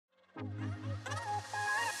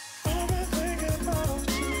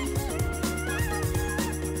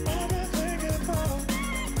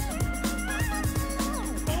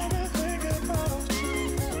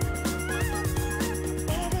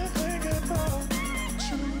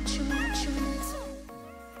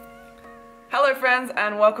Hello friends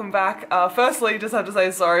and welcome back. Firstly, just have to say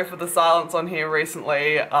sorry for the silence on here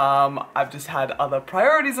recently. I've just had other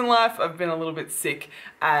priorities in life. I've been a little bit sick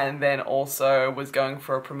and then also was going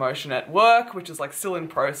for a promotion at work, which is like still in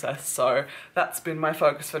process, so that's been my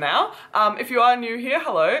focus for now. If you are new here,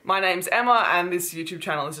 hello. My name's Emma and this YouTube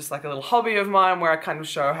channel is just like a little hobby of mine where I kind of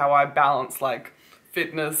show how I balance like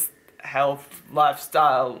fitness, health,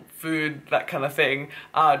 lifestyle, food, that kind of thing,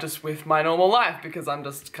 just with my normal life because I'm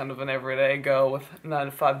just kind of an everyday girl with a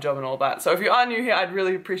 9-to-5 job and all that. So if you are new here, I'd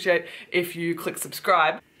really appreciate if you click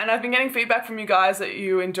subscribe. And I've been getting feedback from you guys that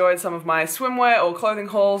you enjoyed some of my swimwear or clothing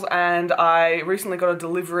hauls, and I recently got a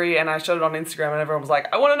delivery and I showed it on Instagram and everyone was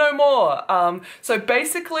like, I want to know more. So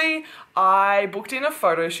basically I booked in a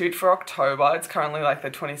photo shoot for October. It's currently like the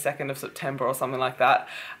 22nd of September or something like that.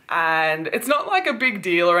 And it's not like a big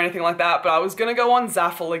deal or anything like that, but I was gonna go on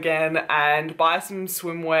Zaful again and buy some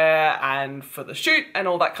swimwear and for the shoot and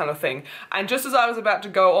all that kind of thing. And just as I was about to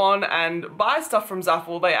go on and buy stuff from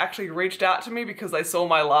Zaful, they actually reached out to me because they saw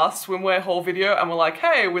my last swimwear haul video and were like,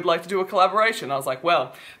 hey, we'd like to do a collaboration. I was like,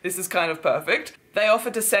 well, this is kind of perfect. They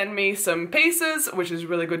offered to send me some pieces, which is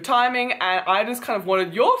really good timing, and I just kind of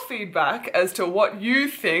wanted your feedback as to what you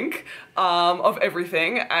think of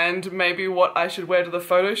everything and maybe what I should wear to the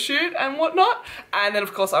photo shoot and whatnot. And then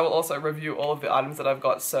of course I will also review all of the items that I've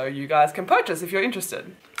got so you guys can purchase if you're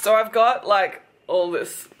interested. So I've got like all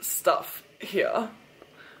this stuff here,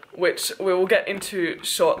 which we will get into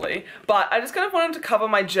shortly, but I just kind of wanted to cover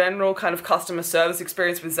my general kind of customer service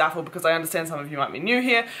experience with Zaful because I understand some of you might be new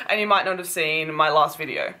here and you might not have seen my last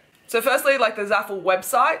video. So firstly, like the Zaful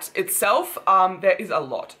website itself, there is a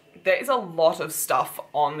lot. There is a lot of stuff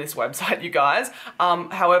on this website, you guys.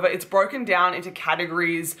 However, it's broken down into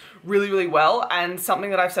categories really well, and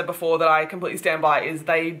something that I've said before that I completely stand by is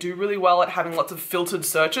they do really well at having lots of filtered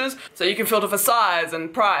searches. So you can filter for size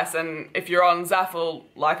and price, and if you're on Zaful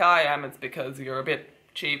like I am, it's because you're a bit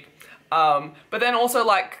cheap. But then also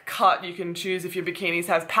like cut, you can choose if your bikinis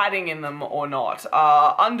have padding in them or not,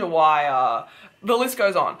 underwire, the list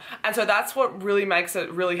goes on. And so that's what really makes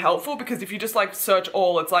it really helpful, because if you just like search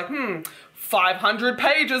all, it's like, 500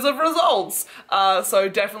 pages of results. So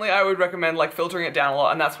definitely I would recommend like filtering it down a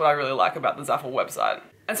lot, and that's what I really like about the Zaful website.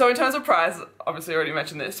 And so in terms of price, obviously I already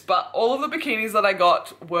mentioned this, but all of the bikinis that I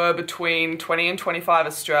got were between 20 and 25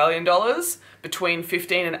 Australian dollars, between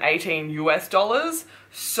 15 and 18 US dollars.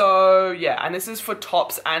 So yeah, and this is for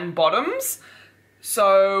tops and bottoms.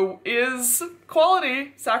 So is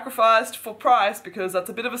quality sacrificed for price? Because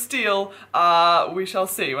that's a bit of a steal. We shall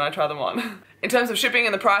see when I try them on. In terms of shipping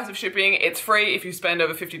and the price of shipping, it's free if you spend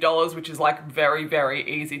over $50, which is like very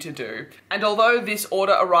easy to do. And although this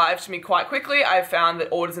order arrived to me quite quickly, I've found that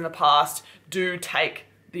orders in the past do take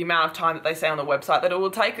the amount of time that they say on the website that it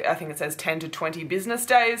will take. I think it says 10 to 20 business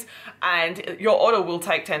days, and your order will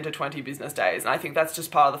take 10 to 20 business days. And I think that's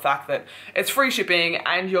just part of the fact that it's free shipping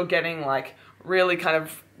and you're getting like really kind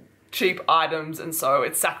of cheap items, and so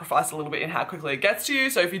it's sacrificed a little bit in how quickly it gets to you.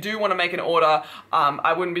 So if you do want to make an order,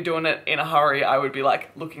 I wouldn't be doing it in a hurry. I would be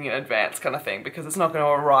like looking in advance kind of thing, because it's not going to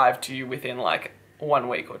arrive to you within like 1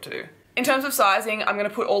 week or two. In terms of sizing, I'm going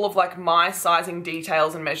to put all of like my sizing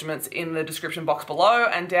details and measurements in the description box below,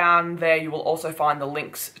 and down there you will also find the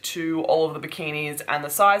links to all of the bikinis and the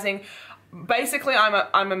sizing. Basically,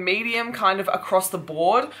 I'm a medium kind of across the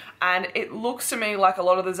board, and it looks to me like a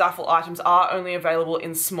lot of the Zaful items are only available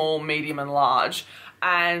in small, medium and large,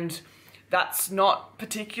 and that's not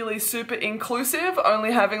particularly super inclusive,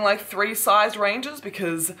 only having like 3 size ranges,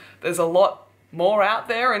 because there's a lot more out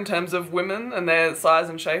there in terms of women and their size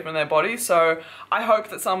and shape and their body. So I hope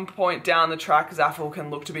that some point down the track Zaful can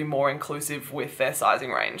look to be more inclusive with their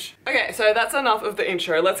sizing range. Okay, so that's enough of the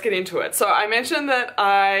intro, let's get into it. So I mentioned that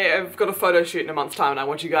I have got a photo shoot in a month's time and I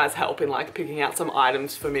want you guys help in like picking out some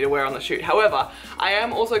items for me to wear on the shoot. However, I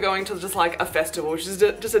am also going to just like a festival, which is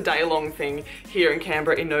just a day-long thing here in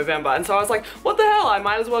Canberra in November, and so I was like, what the hell, I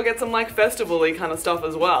might as well get some like festival-y kind of stuff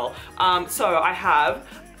as well. So I have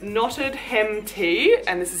knotted hem tee,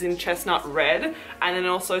 and this is in chestnut red, and then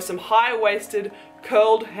also some high-waisted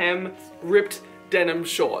curled hem ripped denim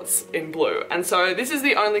shorts in blue. And so this is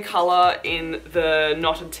the only color in the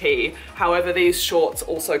knotted tee. However, these shorts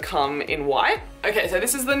also come in white. Okay, so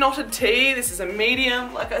this is the knotted tee. This is a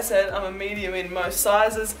medium. Like I said, I'm a medium in most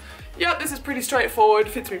sizes. Yep, this is pretty straightforward,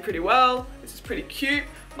 fits me pretty well. This is pretty cute.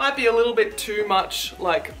 Might be a little bit too much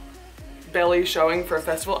like belly showing for a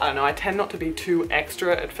festival. I don't know, I tend not to be too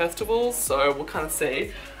extra at festivals, so we'll kind of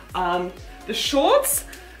see. The shorts,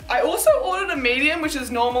 I also ordered a medium, which is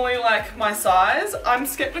normally like my size. I'm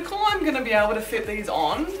skeptical I'm gonna be able to fit these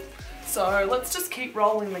on, so let's just keep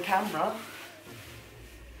rolling the camera.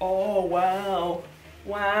 Oh, wow.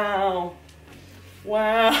 Wow.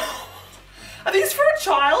 Wow. Are these for a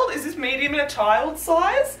child? Is this medium in a child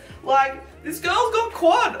size? Like, this girl's got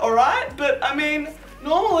quad, alright? But, I mean,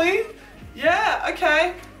 normally, yeah,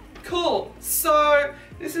 okay, cool. So,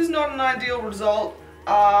 this is not an ideal result.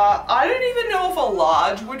 I don't even know if a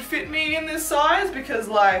large would fit me in this size because,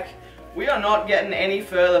 like, we are not getting any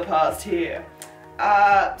further past here.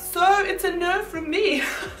 So it's a no from me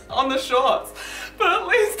on the shorts. But at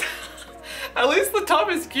least the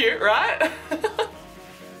top is cute, right?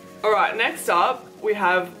 Alright, next up we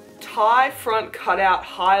have tie front cutout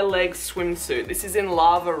high leg swimsuit. This is in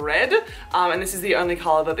lava red, and this is the only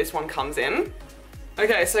color that this one comes in.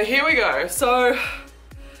 Okay, so here we go. So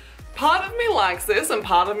part of me likes this and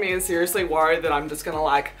part of me is seriously worried that I'm just gonna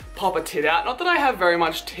like pop a tit out. Not that I have very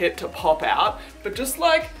much tit to pop out, but just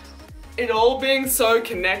like it all being so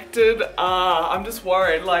connected, I'm just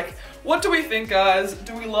worried. Like, what do we think, guys?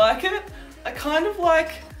 Do we like it? I kind of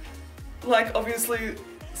like obviously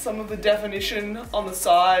some of the definition on the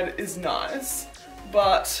side is nice,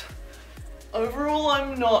 but overall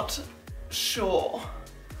I'm not sure.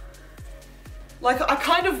 Like, I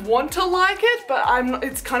kind of want to like it, but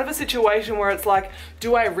it's kind of a situation where it's like,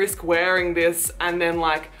 do I risk wearing this and then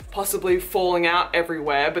like possibly falling out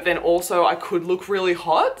everywhere, but then also I could look really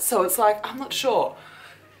hot? So it's like, I'm not sure.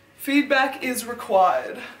 Feedback is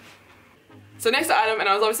required. So next item, and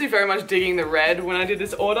I was obviously very much digging the red when I did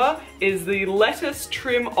this order, is the lettuce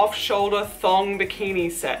trim off-shoulder thong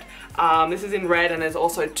bikini set. This is in red and there's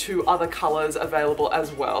also 2 other colors available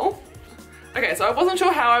as well. Okay, so I wasn't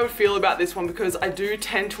sure how I would feel about this one because I do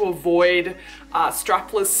tend to avoid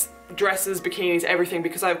strapless dresses, bikinis, everything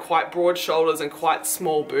because I have quite broad shoulders and quite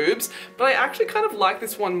small boobs, but I actually kind of like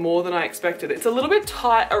this one more than I expected. It's a little bit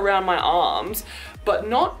tight around my arms, but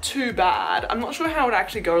not too bad. I'm not sure how it would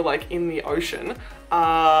actually go like in the ocean.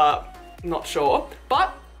 Not sure,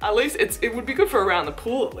 but at least it would be good for around the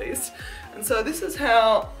pool at least. And so this is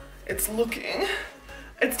how it's looking.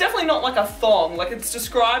 It's definitely not like a thong, like it's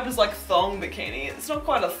described as like thong bikini. It's not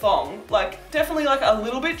quite a thong, like definitely like a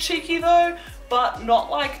little bit cheeky though, but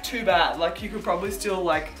not like too bad. Like you could probably still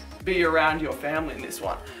like be around your family in this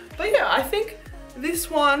one. But yeah, I think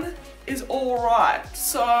this one is all right.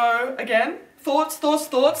 So again,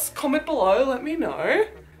 thoughts, comment below, let me know.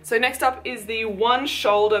 So next up is the one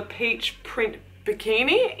shoulder peach print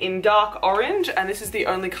bikini in dark orange, and this is the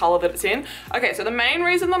only color that it's in. Okay, so the main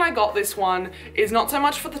reason that I got this one is not so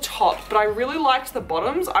much for the top, but I really liked the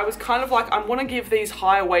bottoms. I was kind of like, I want to give these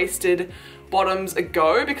high-waisted bottoms a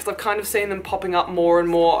go because I've kind of seen them popping up more and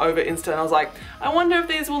more over Insta, and I was like, I wonder if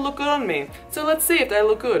these will look good on me. So let's see if they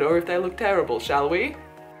look good or if they look terrible, shall we?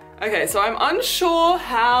 Okay, so I'm unsure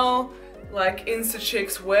how like Insta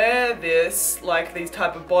chicks wear this, like these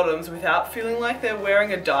type of bottoms without feeling like they're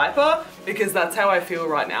wearing a diaper, because that's how I feel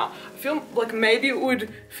right now. I feel like maybe it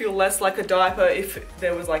would feel less like a diaper if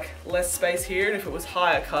there was like less space here and if it was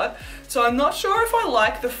higher cut. So I'm not sure if I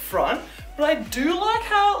like the front, but I do like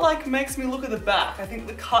how it like makes me look at the back. I think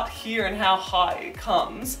the cut here and how high it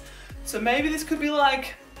comes. So maybe this could be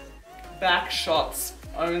like back shots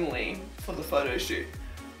only for the photo shoot.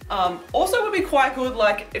 Also would be quite good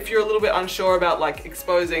like if you're a little bit unsure about like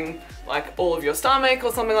exposing like all of your stomach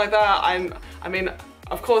or something like that. I mean,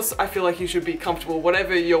 of course I feel like you should be comfortable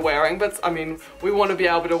whatever you're wearing, but I mean, we want to be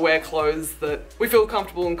able to wear clothes that we feel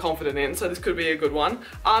comfortable and confident in, so this could be a good one.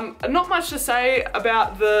 Not much to say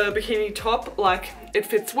about the bikini top, like it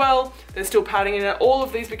fits well, there's still padding in it. All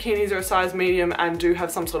of these bikinis are a size medium and do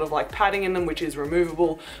have some sort of like padding in them which is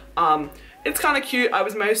removable. It's kind of cute. I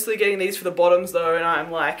was mostly getting these for the bottoms though, and I'm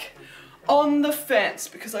like on the fence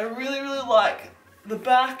because I really like the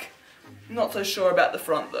back. Not so sure about the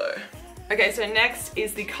front though. Okay, so next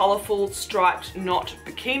is the colourful striped knot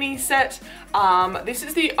bikini set. This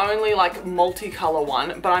is the only like multicolour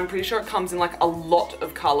one, but I'm pretty sure it comes in like a lot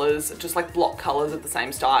of colours, just like block colours of the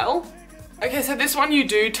same style. Okay, so this one you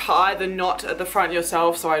do tie the knot at the front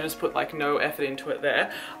yourself, so I just put like no effort into it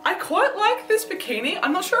there. I quite like this bikini.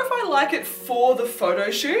 I'm not sure if I like it for the photo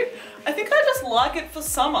shoot. I think I just like it for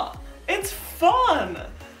summer. It's fun!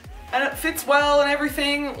 And it fits well and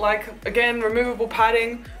everything. Like, again, removable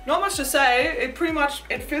padding. Not much to say.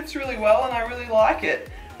 It fits really well and I really like it.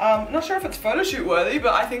 Not sure if it's photo shoot worthy,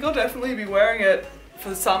 but I think I'll definitely be wearing it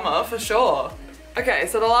for summer for sure. Okay,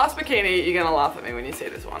 so the last bikini, you're gonna laugh at me when you see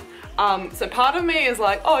this one. So part of me is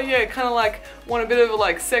like, oh yeah, kind of like want a bit of a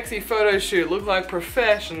like sexy photo shoot, look like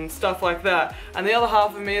profesh and stuff like that. And the other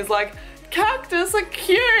half of me is like, cactus are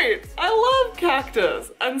cute! I love cactus!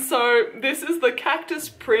 And so this is the cactus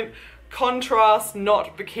print contrast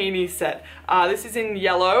not bikini set. This is in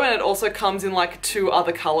yellow, and it also comes in like 2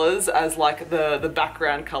 other colors as like the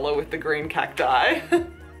background color with the green cacti.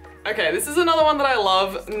 Okay, this is another one that I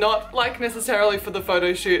love, not like necessarily for the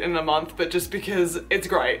photo shoot in a month, but just because it's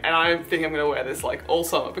great, and I think I'm gonna wear this like all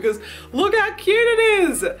summer because look how cute it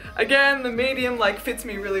is! Again, the medium like fits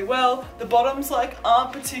me really well. The bottoms like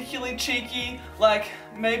aren't particularly cheeky, like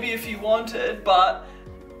maybe if you wanted, but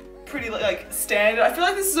pretty like standard. I feel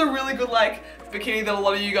like this is a really good like bikini that a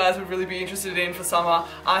lot of you guys would really be interested in for summer.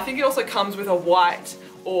 I think it also comes with a white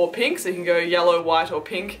or pink, so you can go yellow, white, or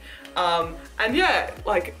pink. And yeah,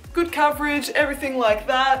 like good coverage, everything like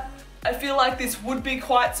that. I feel like this would be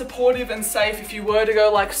quite supportive and safe if you were to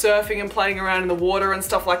go like surfing and playing around in the water and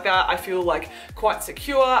stuff like that. I feel like quite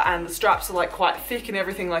secure, and the straps are like quite thick and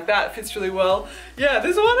everything like that. It fits really well. Yeah,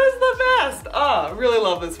 this one is the best. Really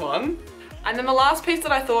love this one. And then the last piece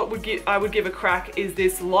that I thought I would give a crack is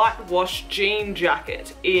this light wash jean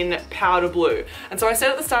jacket in powder blue. And so I said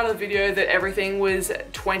at the start of the video that everything was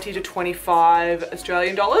 20 to 25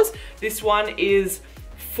 Australian dollars. This one is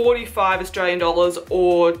 45 Australian dollars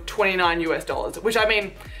or 29 US dollars, which I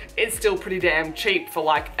mean, it's still pretty damn cheap for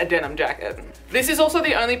like a denim jacket. This is also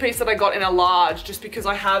the only piece that I got in a large just because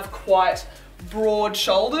I have quite broad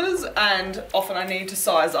shoulders and often I need to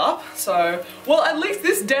size up. So, well, at least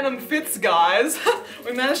this denim fits, guys.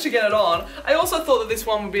 We managed to get it on. I also thought that this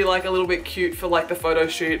one would be like a little bit cute for like the photo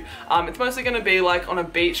shoot. It's mostly gonna be like on a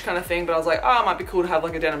beach kind of thing, but I was like, oh, it might be cool to have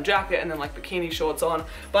like a denim jacket and then like bikini shorts on.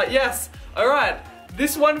 But yes, all right,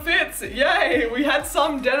 this one fits. Yay, we had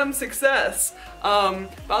some denim success.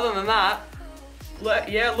 But other than that,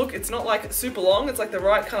 yeah, look, it's not like super long. It's like the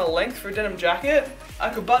right kind of length for a denim jacket. I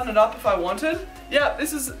could button it up if I wanted. Yeah,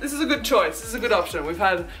 this is a good choice. This is a good option. We've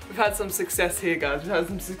had some success here, guys. We've had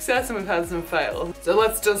some success and we've had some fails. So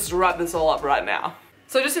let's just wrap this all up right now.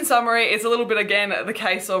 So just in summary, it's a little bit again the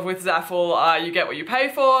case of with Zaful, you get what you pay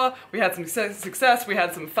for. We had some success, we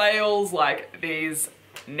had some fails, like these.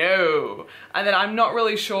 No. And then I'm not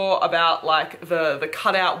really sure about like the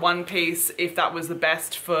cutout one piece, if that was the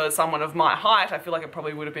best for someone of my height. I feel like it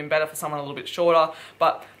probably would have been better for someone a little bit shorter,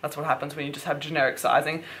 but that's what happens when you just have generic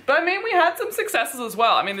sizing. But I mean, we had some successes as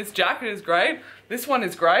well. I mean, this jacket is great. This one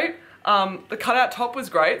is great. The cutout top was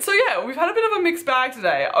great. So yeah, we've had a bit of a mixed bag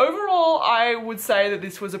today. Overall, I would say that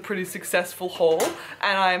this was a pretty successful haul,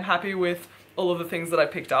 and I am happy with all of the things that I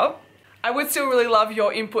picked up. I would still really love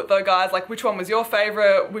your input though, guys, like which one was your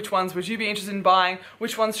favorite, which ones would you be interested in buying,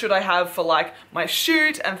 which ones should I have for like my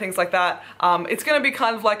shoot and things like that. It's gonna be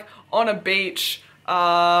kind of like on a beach,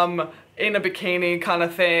 in a bikini kind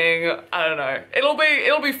of thing. I don't know.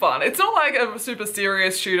 It'll be fun. It's not like a super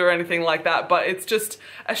serious shoot or anything like that, but it's just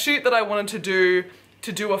a shoot that I wanted to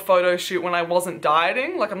do a photo shoot when I wasn't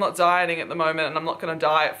dieting. Like I'm not dieting at the moment and I'm not gonna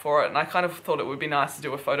diet for it, and I kind of thought it would be nice to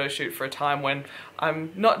do a photo shoot for a time when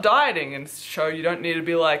I'm not dieting and show you don't need to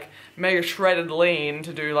be like mega shredded lean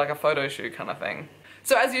to do like a photo shoot kind of thing.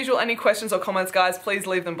 So as usual, any questions or comments, guys, please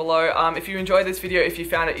leave them below. If you enjoyed this video, if you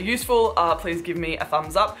found it useful, please give me a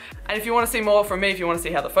thumbs up. And if you want to see more from me, if you want to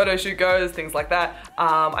see how the photo shoot goes, things like that,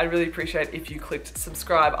 I'd really appreciate if you clicked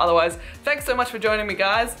subscribe. Otherwise, thanks so much for joining me,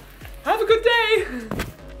 guys. Have a good day!